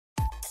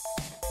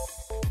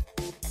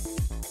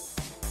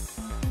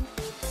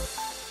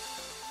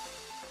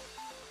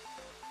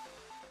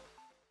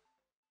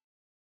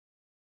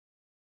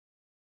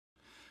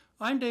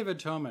I'm David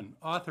Toman,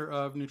 author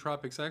of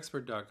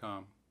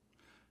NootropicsExpert.com,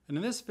 and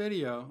in this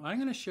video I'm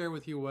going to share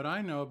with you what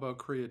I know about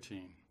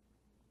creatine,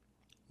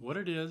 what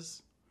it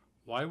is,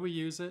 why we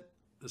use it,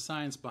 the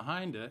science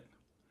behind it,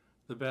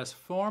 the best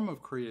form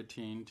of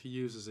creatine to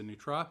use as a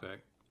nootropic,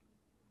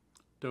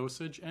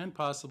 dosage, and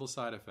possible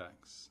side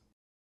effects.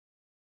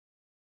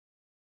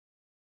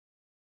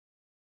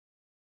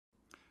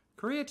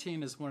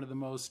 Creatine is one of the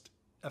most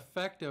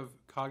effective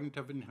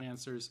cognitive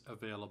enhancers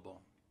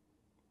available.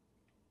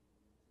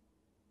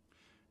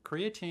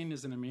 Creatine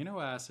is an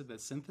amino acid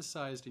that's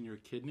synthesized in your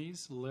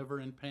kidneys, liver,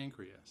 and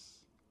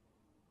pancreas.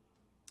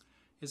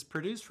 It's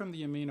produced from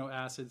the amino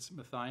acids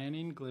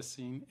methionine,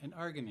 glycine, and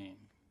arginine.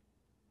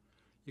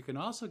 You can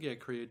also get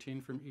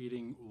creatine from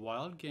eating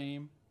wild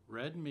game,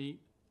 red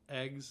meat,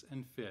 eggs,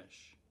 and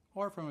fish,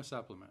 or from a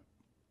supplement.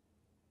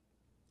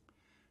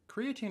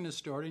 Creatine is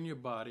stored in your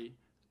body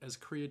as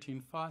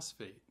creatine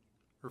phosphate,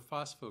 or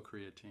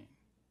phosphocreatine,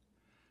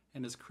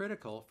 and is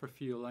critical for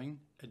fueling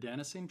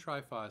adenosine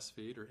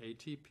triphosphate, or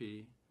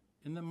ATP,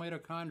 in the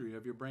mitochondria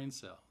of your brain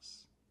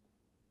cells.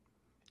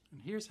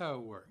 And here's how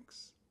it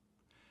works.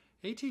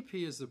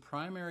 ATP is the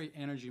primary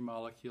energy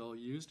molecule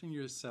used in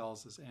your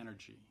cells as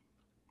energy.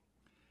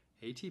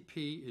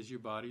 ATP is your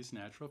body's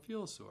natural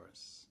fuel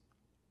source.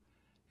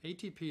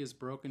 ATP is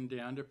broken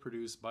down to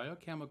produce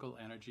biochemical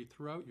energy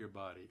throughout your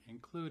body,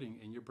 including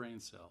in your brain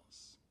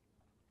cells.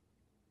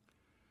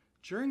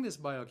 During this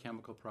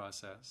biochemical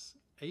process,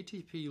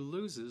 ATP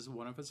loses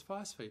one of its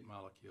phosphate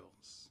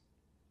molecules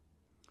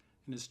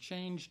and is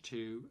changed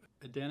to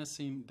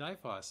adenosine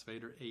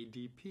diphosphate, or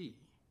ADP.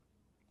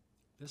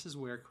 This is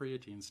where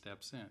creatine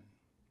steps in.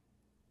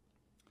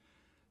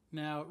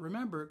 Now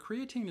remember,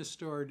 creatine is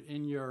stored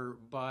in your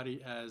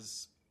body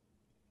as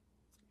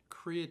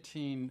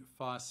creatine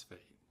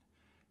phosphate.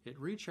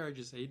 It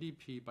recharges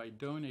ADP by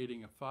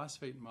donating a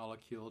phosphate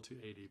molecule to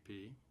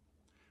ADP,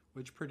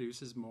 which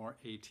produces more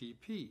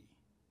ATP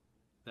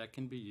that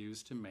can be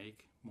used to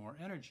make more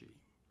energy.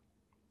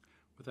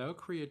 Without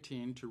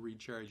creatine to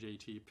recharge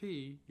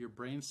ATP, your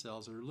brain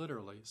cells are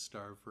literally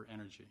starved for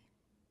energy.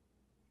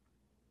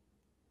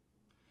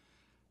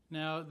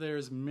 Now,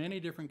 there's many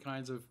different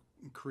kinds of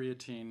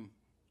creatine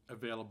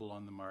available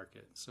on the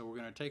market, so we're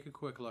going to take a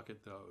quick look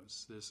at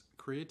those. This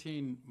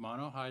creatine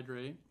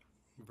monohydrate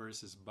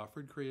versus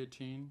buffered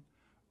creatine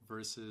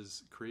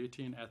versus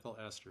creatine ethyl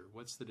ester.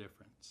 What's the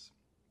difference?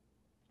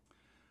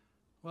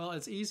 Well,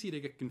 it's easy to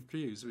get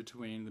confused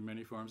between the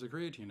many forms of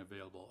creatine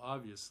available,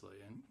 obviously,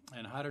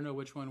 and how to know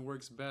which one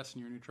works best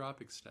in your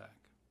nootropic stack.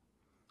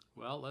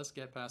 Well, let's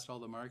get past all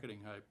the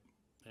marketing hype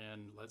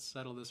and let's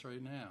settle this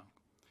right now.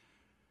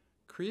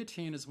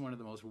 Creatine is one of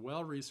the most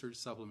well-researched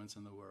supplements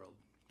in the world,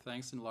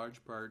 thanks in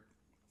large part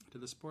to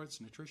the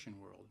sports nutrition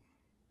world.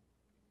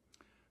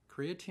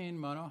 Creatine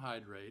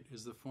monohydrate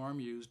is the form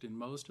used in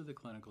most of the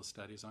clinical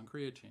studies on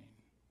creatine.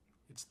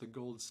 It's the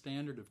gold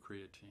standard of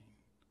creatine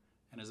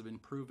and has been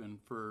proven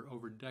for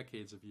over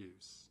decades of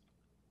use.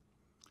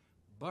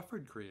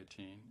 Buffered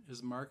creatine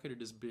is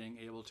marketed as being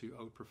able to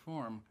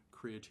outperform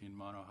creatine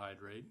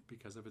monohydrate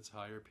because of its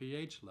higher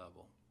pH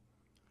level.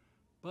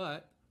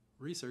 But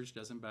research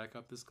doesn't back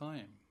up this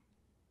claim.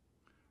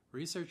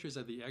 Researchers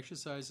at the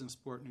Exercise and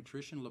Sport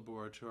Nutrition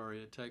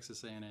Laboratory at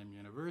Texas A&M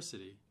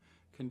University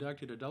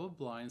conducted a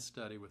double-blind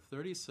study with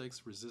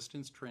 36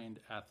 resistance-trained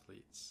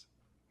athletes.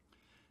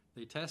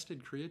 They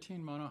tested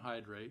creatine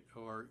monohydrate,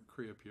 or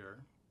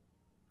Creapure,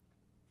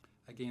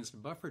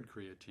 against buffered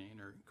creatine,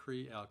 or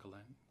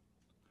Cre-alkaline,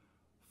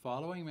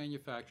 following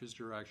manufacturer's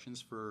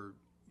directions for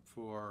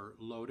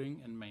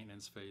loading and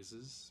maintenance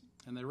phases,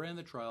 and they ran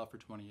the trial for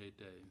 28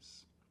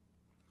 days.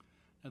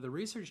 Now, the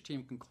research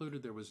team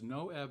concluded there was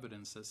no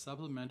evidence that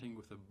supplementing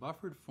with a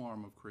buffered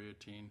form of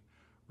creatine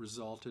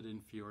resulted in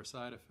fewer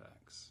side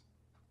effects,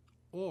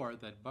 or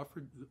that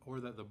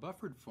the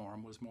buffered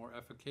form was more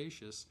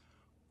efficacious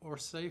or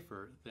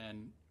safer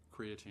than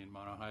creatine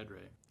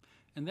monohydrate.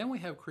 And then we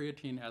have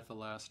creatine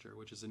ethyl ester,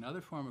 which is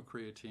another form of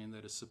creatine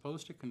that is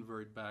supposed to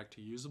convert back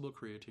to usable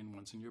creatine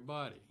once in your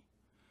body.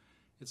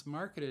 It's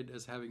marketed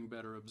as having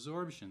better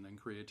absorption than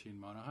creatine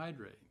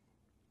monohydrate.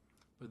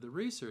 But the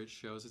research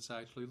shows it's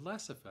actually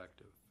less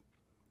effective,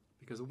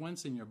 because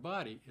once in your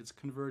body, it's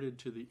converted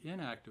to the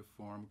inactive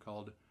form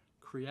called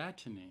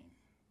creatinine.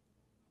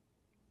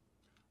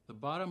 The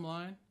bottom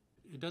line,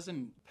 it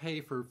doesn't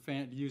pay for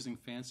using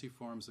fancy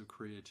forms of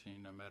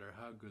creatine, no matter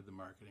how good the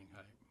marketing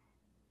hype.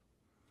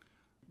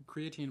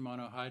 Creatine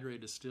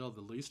monohydrate is still the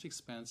least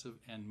expensive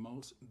and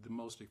the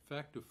most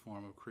effective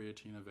form of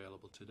creatine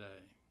available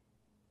today.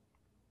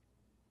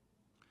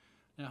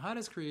 Now, how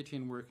does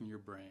creatine work in your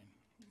brain?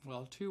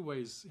 Well, two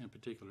ways in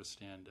particular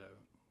stand out.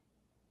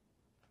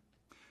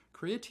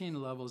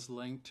 Creatine levels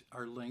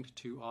are linked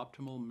to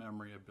optimal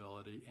memory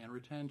ability and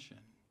retention.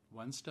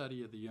 One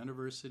study at the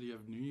University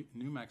of New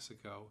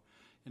Mexico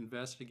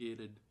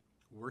investigated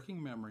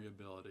working memory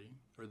ability,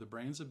 or the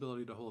brain's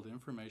ability to hold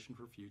information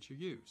for future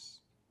use.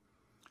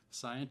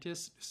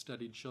 Scientists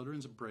studied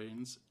children's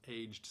brains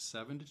aged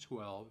 7 to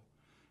 12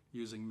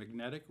 using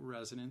magnetic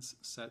resonance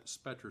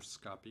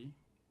spectroscopy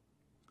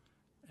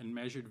and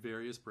measured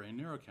various brain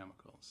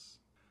neurochemicals.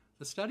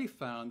 The study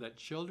found that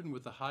children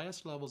with the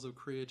highest levels of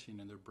creatine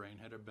in their brain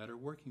had a better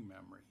working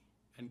memory,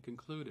 and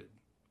concluded,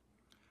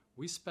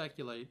 we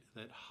speculate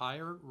that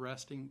higher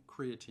resting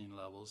creatine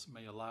levels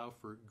may allow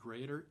for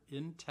greater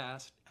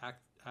in-task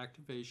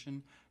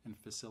activation and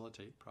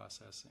facilitate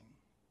processing.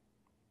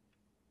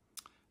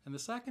 And the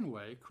second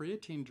way,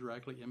 creatine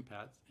directly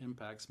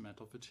impacts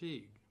mental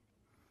fatigue.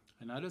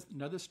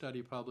 Another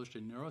study published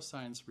in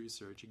Neuroscience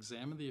Research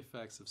examined the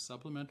effects of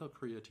supplemental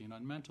creatine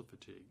on mental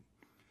fatigue.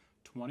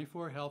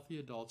 24 healthy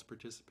adults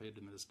participated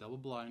in this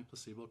double-blind,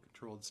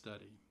 placebo-controlled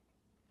study.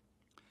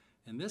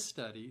 In this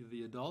study,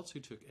 the adults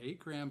who took 8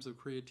 grams of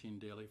creatine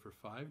daily for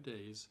 5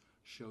 days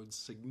showed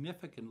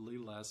significantly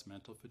less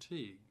mental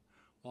fatigue,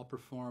 while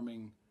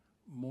performing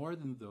more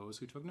than those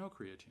who took no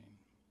creatine.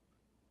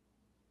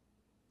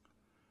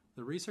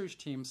 The research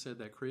team said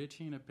that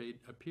creatine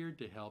appeared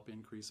to help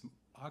increase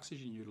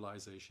oxygen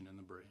utilization in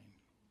the brain.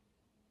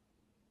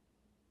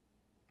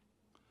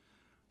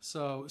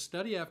 So,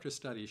 study after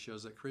study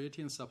shows that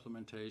creatine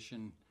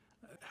supplementation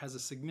has a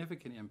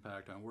significant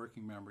impact on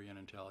working memory and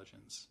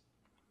intelligence,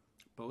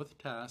 both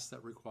tasks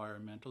that require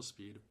mental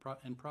speed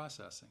and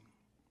processing.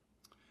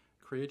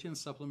 Creatine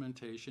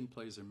supplementation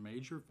plays a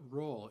major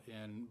role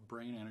in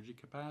brain energy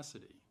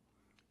capacity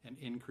and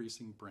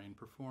increasing brain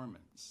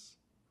performance.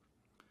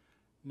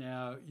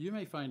 Now, you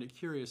may find it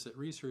curious that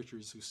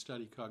researchers who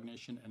study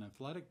cognition and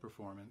athletic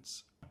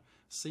performance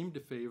seem to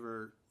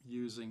favor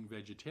using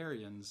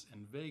vegetarians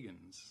and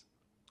vegans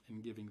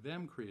and giving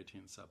them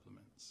creatine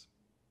supplements.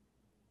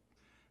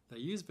 They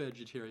use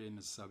vegetarian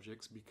as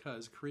subjects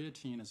because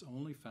creatine is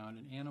only found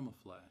in animal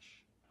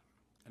flesh,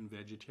 and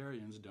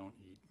vegetarians don't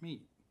eat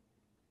meat.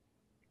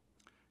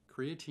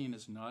 Creatine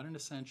is not an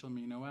essential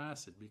amino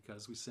acid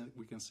because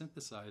we can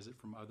synthesize it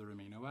from other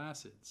amino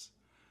acids.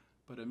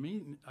 But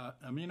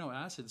amino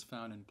acids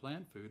found in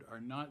plant food are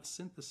not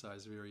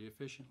synthesized very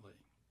efficiently.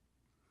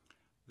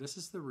 This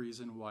is the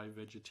reason why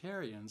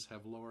vegetarians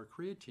have lower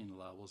creatine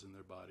levels in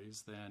their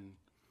bodies than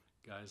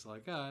guys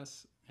like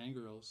us and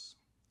girls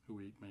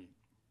who eat meat.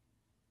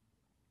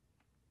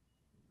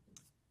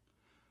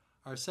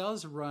 Our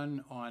cells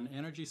run on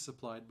energy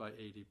supplied by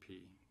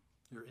ATP,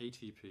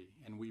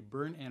 and we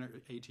burn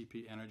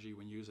ATP energy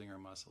when using our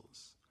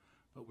muscles,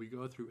 but we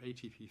go through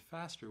ATP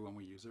faster when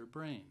we use our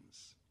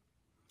brains.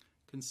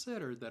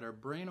 Consider that our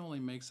brain only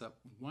makes up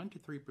 1 to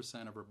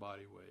 3% of our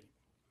body weight,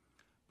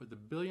 but the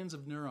billions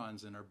of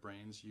neurons in our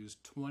brains use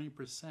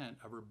 20%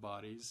 of our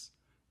body's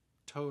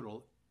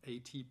total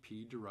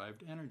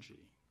ATP-derived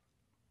energy.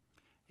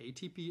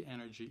 ATP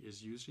energy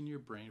is used in your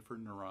brain for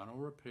neuronal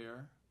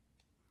repair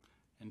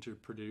and to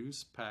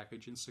produce,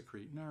 package, and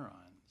secrete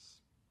neurons.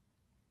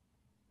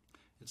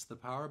 It's the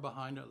power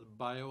behind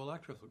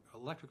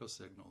bioelectrical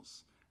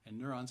signals, and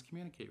neurons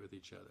communicate with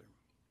each other.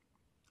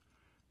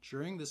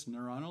 During this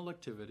neuronal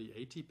activity,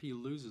 ATP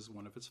loses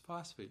one of its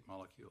phosphate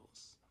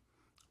molecules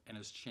and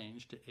is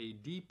changed to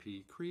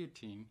ADP,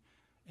 creatine,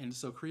 and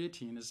so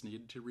creatine is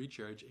needed to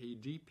recharge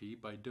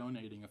ADP by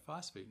donating a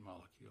phosphate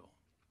molecule.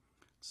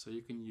 So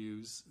you can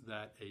use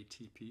that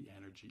ATP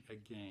energy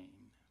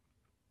again.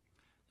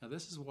 Now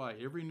this is why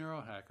every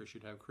neurohacker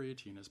should have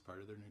creatine as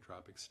part of their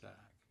nootropic stack.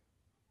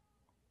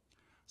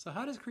 So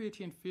how does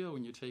creatine feel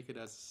when you take it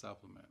as a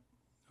supplement?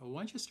 Well,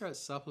 once you start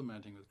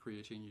supplementing with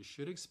creatine, you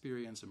should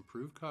experience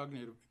improved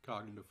cognitive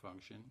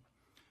function,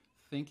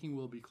 thinking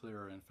will be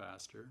clearer and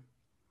faster,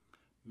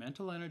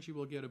 mental energy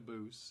will get a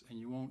boost, and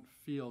you won't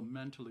feel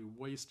mentally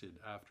wasted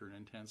after an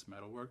intense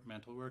mental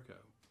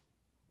workout.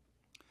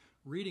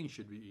 Reading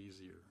should be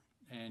easier,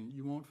 and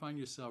you won't find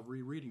yourself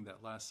rereading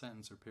that last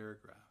sentence or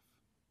paragraph.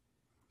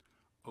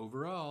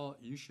 Overall,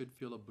 you should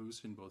feel a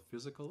boost in both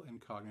physical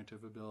and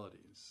cognitive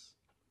abilities,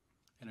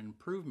 and an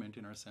improvement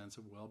in our sense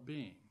of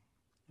well-being.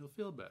 You'll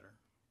feel better.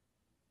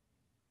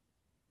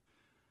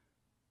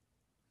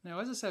 Now,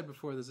 as I said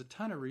before, there's a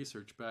ton of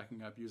research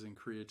backing up using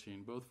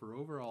creatine, both for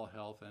overall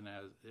health and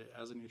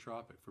as a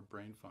nootropic for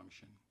brain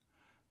function.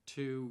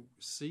 To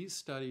see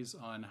studies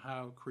on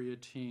how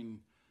creatine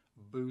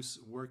boosts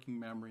working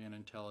memory and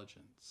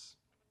intelligence,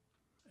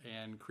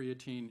 and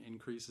creatine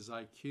increases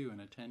IQ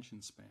and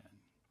attention span,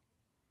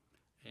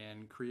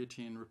 and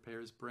creatine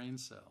repairs brain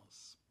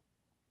cells.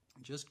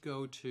 Just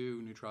go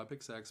to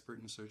Nootropics Expert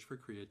and search for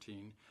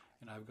creatine,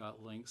 and I've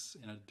got links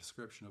in a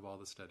description of all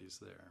the studies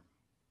there.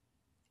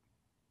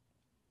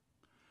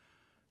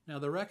 Now,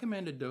 the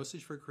recommended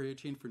dosage for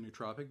creatine for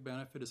nootropic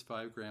benefit is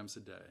 5 grams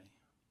a day.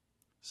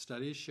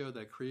 Studies show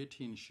that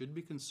creatine should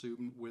be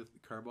consumed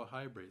with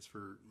carbohydrates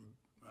for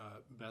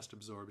best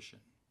absorption.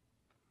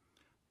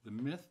 The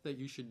myth that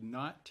you should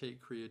not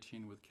take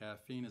creatine with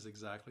caffeine is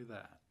exactly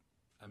that,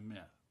 a myth.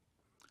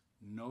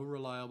 No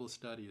reliable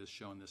study has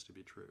shown this to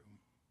be true.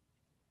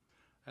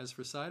 As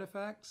for side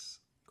effects,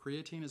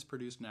 creatine is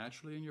produced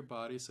naturally in your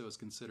body, so it's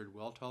considered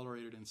well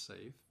tolerated and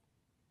safe.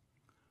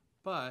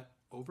 But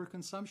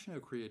overconsumption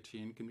of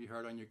creatine can be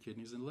hard on your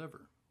kidneys and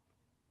liver.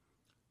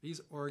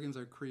 These organs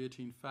are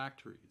creatine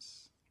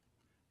factories,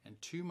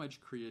 and too much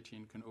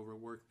creatine can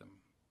overwork them.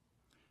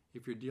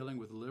 If you're dealing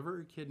with liver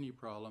or kidney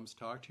problems,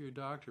 talk to your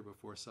doctor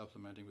before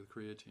supplementing with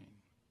creatine.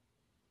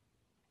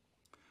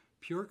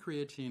 Pure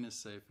creatine is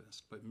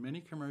safest, but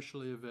many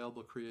commercially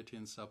available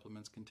creatine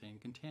supplements contain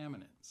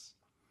contaminants,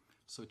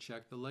 so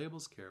check the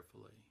labels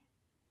carefully.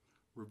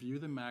 Review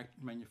the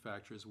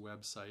manufacturer's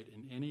website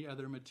and any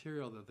other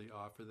material that they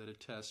offer that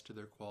attests to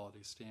their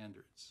quality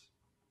standards.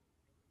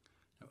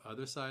 Now,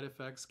 other side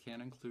effects can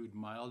include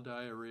mild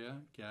diarrhea,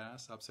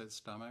 gas, upset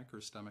stomach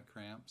or stomach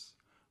cramps,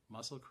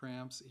 muscle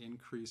cramps,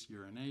 increased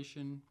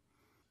urination,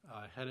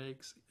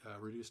 headaches,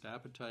 reduced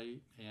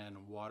appetite,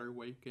 and water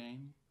weight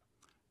gain,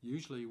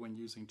 usually when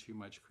using too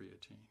much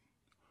creatine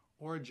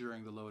or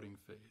during the loading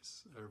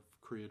phase of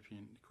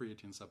creatine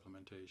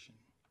supplementation.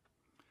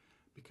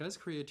 Because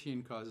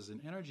creatine causes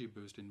an energy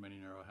boost in many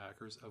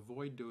neurohackers,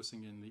 avoid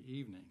dosing in the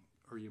evening,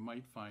 or you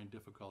might find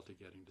difficulty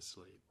getting to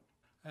sleep.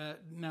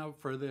 Now,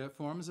 for the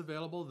forms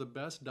available, the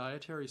best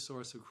dietary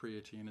source of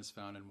creatine is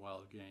found in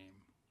wild game.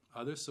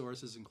 Other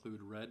sources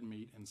include red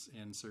meat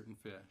and certain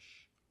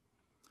fish.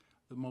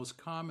 The most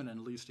common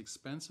and least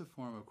expensive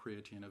form of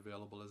creatine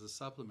available as a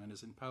supplement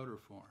is in powder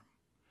form.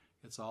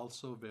 It's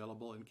also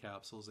available in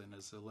capsules and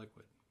as a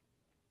liquid.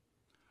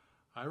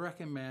 I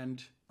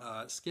recommend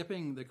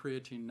skipping the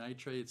creatine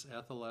nitrates,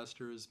 ethyl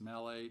esters,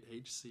 malate,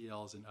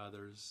 HCLs, and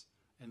others,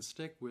 and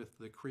stick with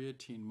the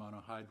creatine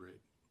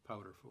monohydrate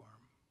powder form.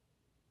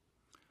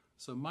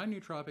 So my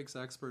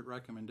Nootropics expert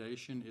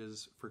recommendation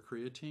is for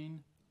creatine,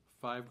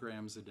 5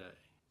 grams a day.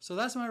 So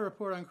that's my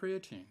report on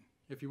creatine.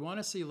 If you want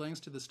to see links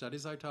to the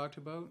studies I talked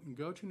about,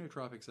 go to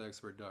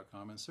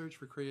nootropicsexpert.com and search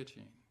for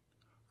creatine,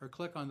 or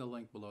click on the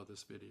link below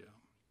this video.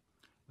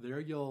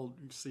 There you'll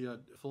see a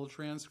full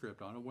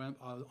transcript on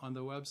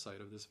the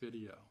website of this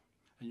video,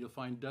 and you'll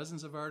find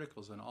dozens of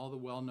articles on all the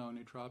well-known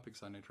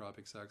nootropics on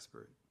Nootropics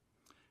Expert.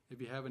 If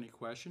you have any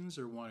questions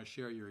or want to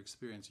share your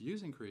experience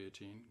using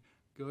creatine,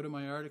 go to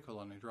my article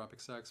on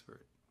Nootropics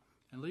Expert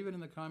and leave it in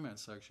the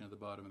comments section at the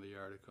bottom of the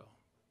article.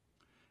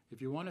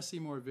 If you want to see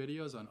more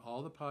videos on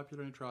all the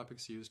popular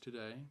nootropics used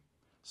today,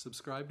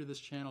 subscribe to this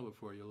channel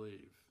before you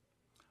leave.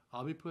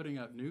 I'll be putting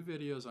up new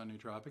videos on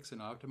nootropics and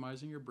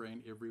optimizing your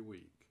brain every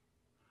week.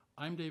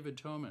 I'm David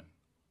Toman,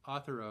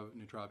 author of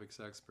Nootropics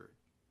Expert.